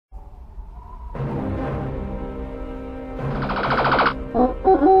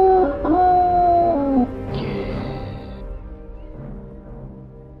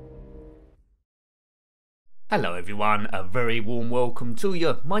everyone, a very warm welcome to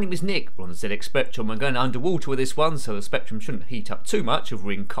you. My name is Nick, we're on the ZXspectrum. We're going underwater with this one, so the spectrum shouldn't heat up too much if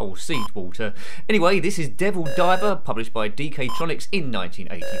we're in cold sea water. Anyway, this is Devil Diver, published by Dk Tronics in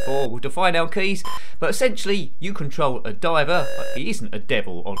 1984. We'll define our keys, but essentially you control a diver, but he isn't a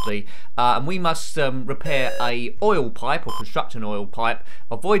devil oddly, and we must repair a oil pipe or construct an oil pipe,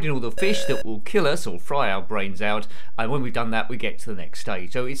 avoiding all the fish that will kill us or fry our brains out, and when we've done that we get to the next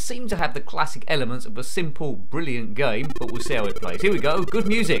stage. So it seems to have the classic elements of a simple, brilliant game, but we'll see how it plays. Here we go, good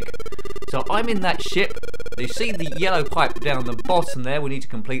music. So I'm in that ship. You see the yellow pipe down the bottom there, we need to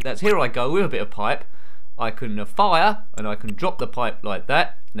complete that. So here I go with a bit of pipe. I can fire and I can drop the pipe like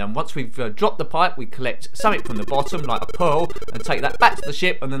that. Now once we've dropped the pipe, we collect something from the bottom like a pearl and take that back to the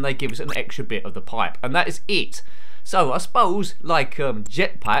ship, and then they give us an extra bit of the pipe, and that is it. So I suppose like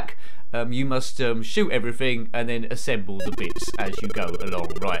jetpack, you must shoot everything and then assemble the bits as you go along.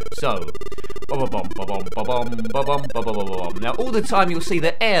 Right, so now all the time you'll see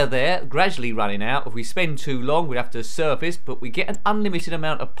the air there gradually running out. If we spend too long we have to surface, but we get an unlimited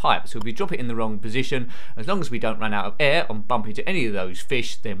amount of pipe, so if we drop it in the wrong position, as long as we don't run out of air and bump into any of those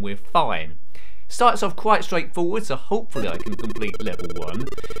fish, then we're fine. Starts off quite straightforward, so hopefully I can complete level 1.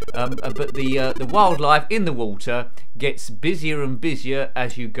 But the wildlife in the water gets busier and busier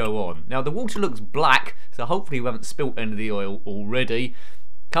as you go on. Now the water looks black, so hopefully we haven't spilt any of the oil already.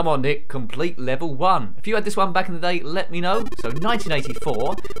 Come on Nick, complete level 1. If you had this one back in the day, let me know. So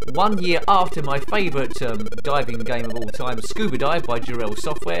 1984, 1 year after my favourite diving game of all time, Scuba Dive by Jewellery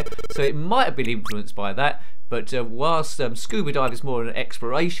software. So it might have been influenced by that. But whilst Scuba Dive is more an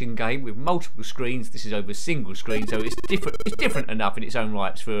exploration game with multiple screens, this is over a single screen, so it's different enough in its own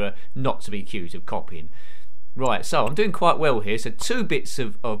rights for not to be accused of copying. Right, so I'm doing quite well here. So 2 bits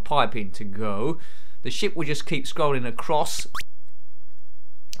of piping to go. The ship will just keep scrolling across,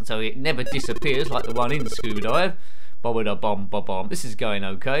 so it never disappears like the one in Scuba Dive. Ba-ba-da-bum-ba-bum. This is going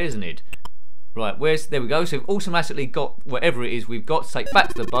okay, isn't it? Right, there we go. So we've automatically got whatever it is we've got to take back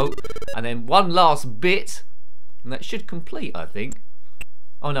to the boat, and then one last bit. And that should complete, I think.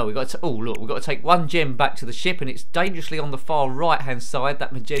 Oh no, we've got to, oh look, we've got to take 1 gem back to the ship, and it's dangerously on the far right hand side,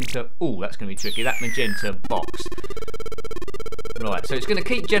 that magenta, oh that's going to be tricky, that magenta box. Right, so it's going to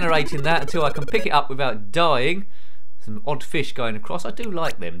keep generating that until I can pick it up without dying. Some odd fish going across, I do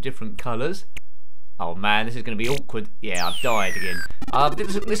like them, different colours. Oh man, this is going to be awkward. Yeah, I've died again.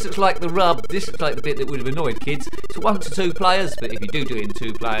 This looks like the rub, this looks like the bit that would have annoyed kids. It's 1 to 2 players, but if you do it in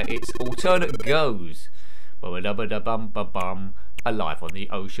 2 player, it's alternate goes. Ba-ba-da-ba-da-bum-ba-bum. Alive on the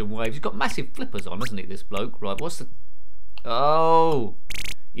ocean waves. He's got massive flippers on, hasn't he, this bloke? Right, what's the... Oh!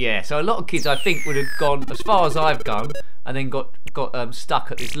 Yeah, so a lot of kids, I think, would have gone as far as I've gone and then got stuck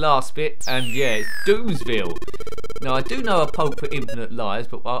at this last bit, and yeah, it's Doomsville. Now, I do know a poke for infinite lives,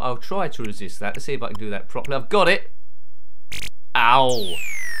 but I'll try to resist that. Let's see if I can do that properly. I've got it! Ow!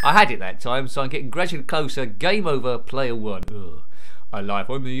 I had it that time, so I'm getting gradually closer. Game over, player 1. Ugh. Alive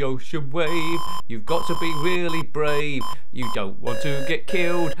on the ocean wave, you've got to be really brave. You don't want to get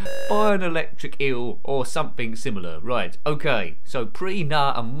killed by an electric eel or something similar. Right, okay, so Pre,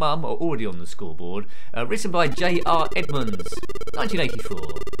 Na and Mum are already on the scoreboard. Written by J.R. Edmonds, 1984.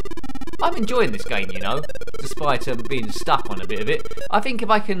 I'm enjoying this game, you know, despite being stuck on a bit of it. I think if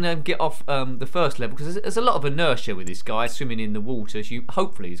I can get off the first level, because there's a lot of inertia with this guy swimming in the water, as you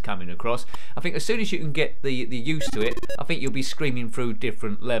hopefully is coming across. I think as soon as you can get the used to it, I think you'll be screaming through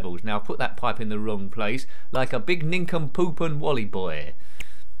different levels. Now, put that pipe in the wrong place, like a big nincompoop and wally boy.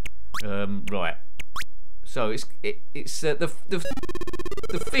 Right. So the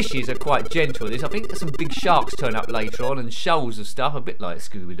fishes are quite gentle with this. I think some big sharks turn up later on and shoals of stuff, a bit like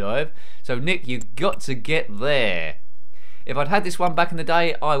Scuba Dive. So Nick, you've got to get there. If I'd had this one back in the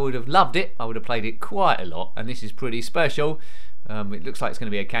day, I would have loved it. I would have played it quite a lot, and this is pretty special. It looks like it's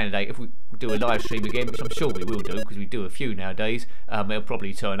going to be a candidate. If we do a live stream again, which I'm sure we will do because we do a few nowadays, it'll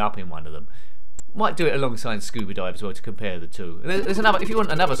probably turn up in one of them. Might do it alongside Scuba Dive as well to compare the two. There's another, if you want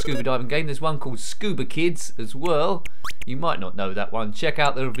another scuba diving game, there's one called Scuba Kids as well. You might not know that one. Check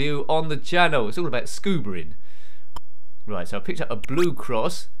out the review on the channel. It's all about scubaing. Right, so I picked up a blue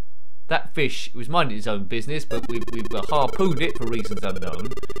cross. That fish was minding its own business, but we've harpooned it for reasons unknown.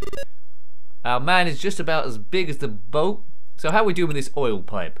 Our man is just about as big as the boat. So how are we doing with this oil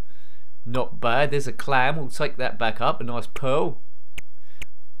pipe? Not bad. There's a clam. We'll take that back up. A nice pearl.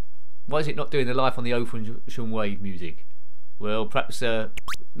 Why is it not doing the Life on the Ocean Wave music? Well, perhaps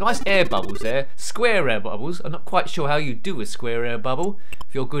nice air bubbles there. Square air bubbles. I'm not quite sure how you do a square air bubble.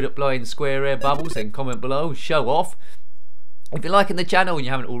 If you're good at blowing square air bubbles, then comment below. Show off. If you're liking the channel and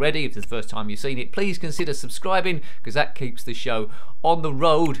you haven't already, if it's the first time you've seen it, please consider subscribing, because that keeps the show on the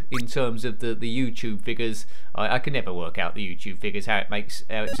road in terms of the YouTube figures. I can never work out the YouTube figures, how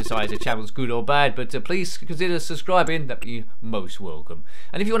it decides a channel's good or bad, but please consider subscribing. That'd be most welcome.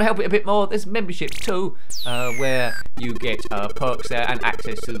 And if you want to help it a bit more, there's memberships too, where you get perks there and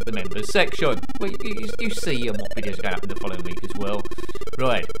access to the members section, where you see what videos are going up in the following week as well.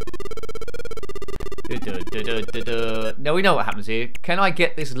 Right. Now we know what happens here. Can I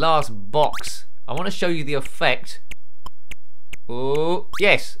get this last box? I want to show you the effect. Oh,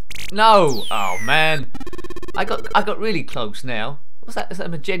 yes. No. Oh man, I got really close now. What's that? Is that a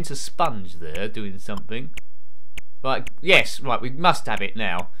magenta sponge there doing something? Right. Yes. Right. We must have it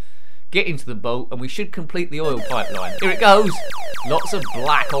now. Get into the boat, and we should complete the oil pipeline. Here it goes. Lots of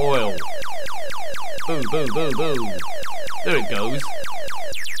black oil. Boo, boo, boo, boo. There it goes.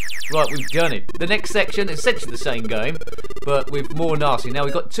 Right, we've done it. The next section is essentially the same game, but with more nasty. Now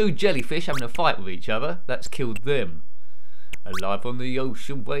we've got two jellyfish having a fight with each other. That's killed them. Alive on the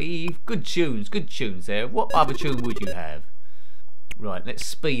ocean wave. Good tunes there. What other tune would you have? Right, let's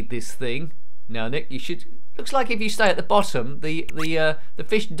speed this thing. Now, Nick, you should. Looks like if you stay at the bottom, the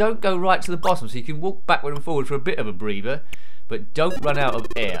fish don't go right to the bottom, so you can walk backward and forward for a bit of a breather, but don't run out of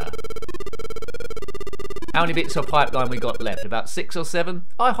air. How many bits of pipeline we got left? About 6 or 7?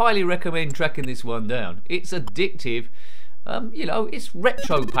 I highly recommend tracking this one down. It's addictive. You know, it's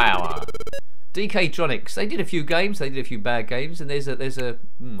retro power. Dk Tronics. They did a few games. They did a few bad games, and there's a.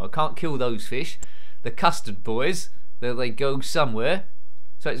 I can't kill those fish. The custard boys. They go somewhere.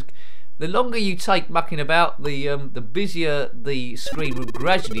 So it's, the longer you take mucking about, the busier the screen will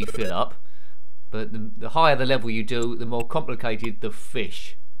gradually fill up. But the higher the level you do, the more complicated the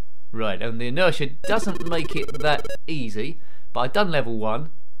fish. Right, and the inertia doesn't make it that easy, but I've done level 1.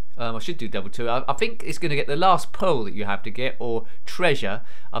 I should do level 2. I think it's going to get the last pearl that you have to get, or treasure.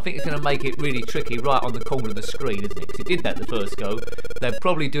 I think it's going to make it really tricky right on the corner of the screen, isn't it? Because it did that the first go. They'll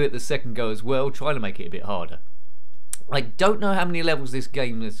probably do it the second go as well, trying to make it a bit harder. I don't know how many levels this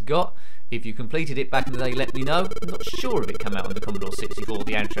game has got. If you completed it back in the day, let me know. I'm not sure if it came out on the Commodore 64,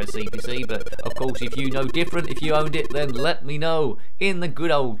 the Amstrad CPC, but of course if you know different, if you owned it, then let me know in the good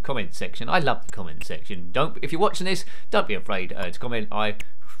old comment section. I love the comment section. If you're watching this, don't be afraid to comment. I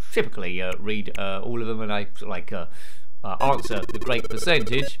typically read all of them, and I sort of answer the great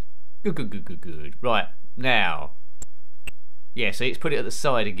percentage. Good. Right, now. Yeah, see, it's put it at the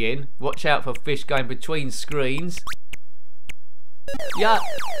side again. Watch out for fish going between screens. Yeah,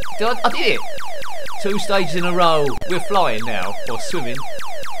 I did it! 2 stages in a row. We're flying now, or swimming.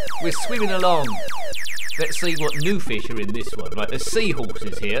 We're swimming along. Let's see what new fish are in this one. Right, there's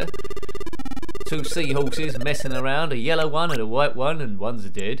seahorses here. 2 seahorses messing around, a yellow one and a white one, and one's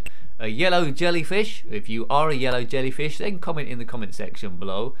dead. A yellow jellyfish. If you are a yellow jellyfish, then comment in the comment section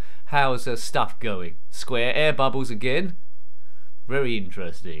below. How's stuff going? Square air bubbles again. Very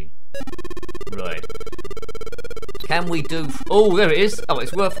interesting. Right. Can we do... Oh, there it is. Oh,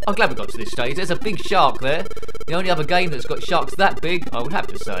 it's worth... I'm glad we got to this stage. There's a big shark there. The only other game that's got sharks that big, I would have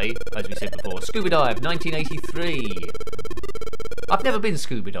to say, as we said before, Scuba Dive 1983. I've never been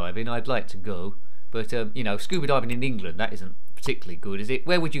scuba diving. I'd like to go. But, you know, scuba diving in England, that isn't particularly good, is it?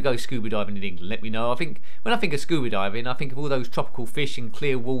 Where would you go scuba diving in England? Let me know. When I think of scuba diving, I think of all those tropical fish in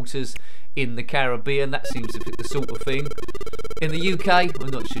clear waters in the Caribbean. That seems to fit the sort of thing. In the UK, I'm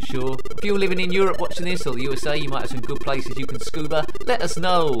not so sure. If you're living in Europe watching this, or the USA, you might have some good places you can scuba. Let us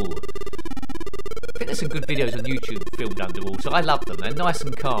know. I think there's some good videos on YouTube filmed underwater. I love them. They're nice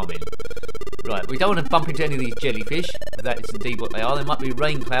and calming. Right, we don't want to bump into any of these jellyfish. If that is indeed what they are. There might be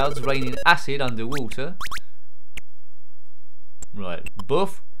rain clouds raining acid underwater. Right,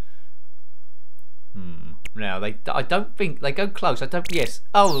 buff. Now, I don't think they go close. Yes.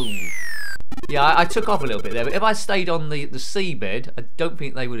 Oh. Yeah, I took off a little bit there, but if I stayed on the seabed, I don't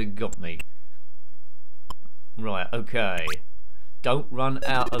think they would have got me. Right, okay. Don't run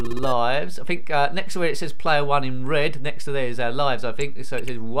out of lives. I think next to where it says player 1 in red, next to there is our lives, I think. So it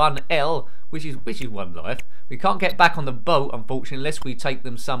says 1L, which is 1 life. We can't get back on the boat, unfortunately, unless we take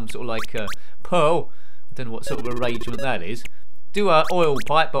them some sort of like pearl. I don't know what sort of arrangement that is. Do our oil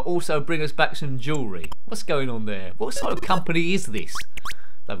pipe, but also bring us back some jewellery. What's going on there? What sort of company is this?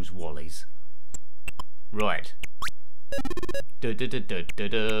 Those Wallies. Right.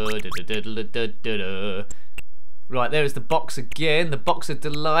 Right, there is the box again. The box of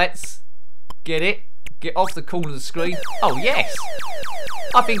delights. Get it? Get off the corner of the screen. Oh, yes!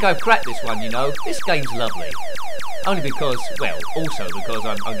 I think I've cracked this one, you know. This game's lovely. Only because, well, also because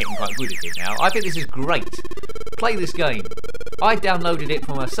I'm getting quite good at it now. I think this is great. Play this game. I downloaded it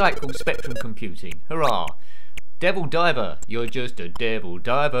from a site called Spectrum Computing. Hurrah! Devil diver, you're just a devil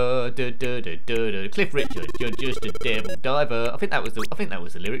diver. Cliff Richard, you're just a devil diver. I think that was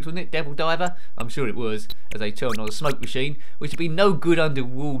the lyrics, wasn't it? Devil diver. I'm sure it was. As they turn on a smoke machine, which would be no good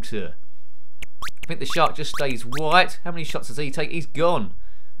underwater. I think the shark just stays white. How many shots does he take? He's gone.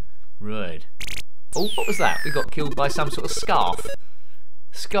 Right. Oh, what was that? We got killed by some sort of scarf.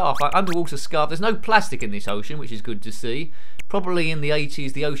 Scarf, underwater scarf. There's no plastic in this ocean, which is good to see. Probably in the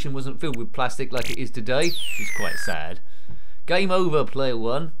 80s the ocean wasn't filled with plastic like it is today, which is quite sad. Game over, player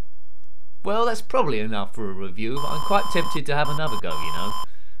one. Well, that's probably enough for a review, but I'm quite tempted to have another go, you know.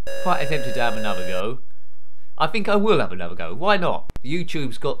 Quite tempted to have another go. I think I will have another go. Why not?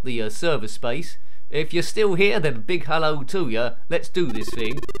 YouTube's got the server space. If you're still here, then big hello to you. Let's do this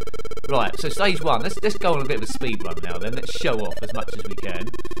thing. Right, so stage one. Let's go on a bit of a speed run now then. Let's show off as much as we can.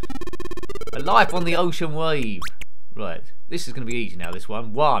 A life on the ocean wave. Right, this is going to be easy now, this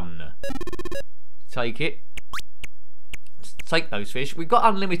one. One. Take it. Take those fish. We've got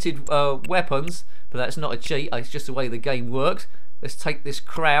unlimited weapons, but that's not a cheat. It's just the way the game works. Let's take this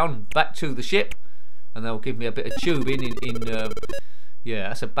crown back to the ship, and they'll give me a bit of tubing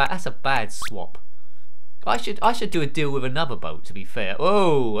yeah, that's a bad swap. I should do a deal with another boat, to be fair.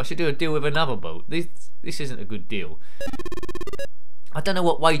 Oh, I should do a deal with another boat. This isn't a good deal. I don't know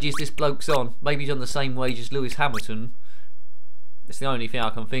what wages this bloke's on. Maybe he's on the same wage as Lewis Hamilton. It's the only thing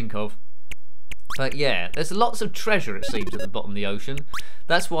I can think of. But yeah, there's lots of treasure, it seems, at the bottom of the ocean.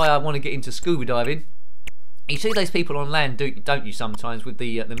 That's why I want to get into scuba diving. You see those people on land, don't you, sometimes, with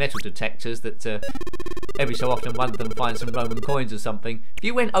the metal detectors that every so often one of them finds some Roman coins or something. If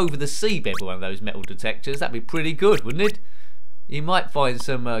you went over the seabed with one of those metal detectors, that'd be pretty good, wouldn't it? You might find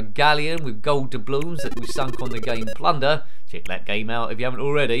some galleon with gold doubloons that we sunk on the game Plunder. Check that game out if you haven't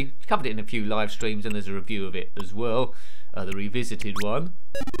already. Covered it in a few live streams, and there's a review of it as well, the revisited one.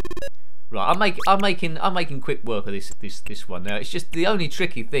 Right, I'm making quick work of this one now. It's just the only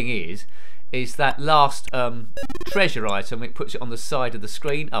tricky thing is that last treasure item. It puts it on the side of the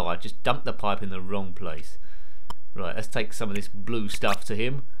screen. Oh, I just dumped the pipe in the wrong place. Right, let's take some of this blue stuff to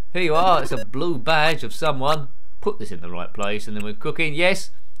him. Here you are. It's a blue badge of someone. Put this in the right place, and then we're cooking. Yes,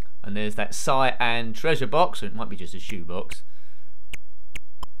 and there's that cyan treasure box. Or it might be just a shoe box.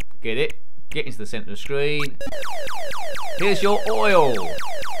 Get it. Get into the centre of the screen. Here's your oil.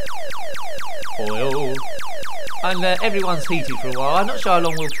 Oil. And everyone's heated for a while. I'm not sure how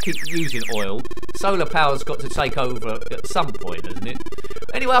long we'll keep using oil. Solar power's got to take over at some point, hasn't it?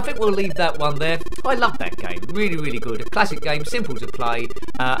 Anyway, I think we'll leave that one there. I love that game. Really, really good. A classic game, simple to play,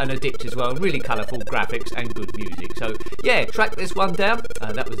 and addict as well. Really colourful graphics and good music. So, yeah, track this one down.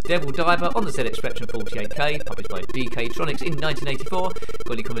 That was Devil Diver on the ZXspectrum 48K, published by Dk Tronics in 1984.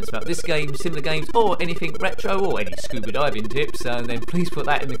 Got any comments about this game, similar games, or anything retro, or any scuba diving tips, then please put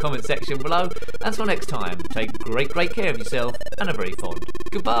that in the comment section below. Until next time, take great care of yourself, and a very fond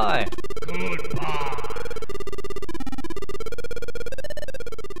goodbye. Goodbye.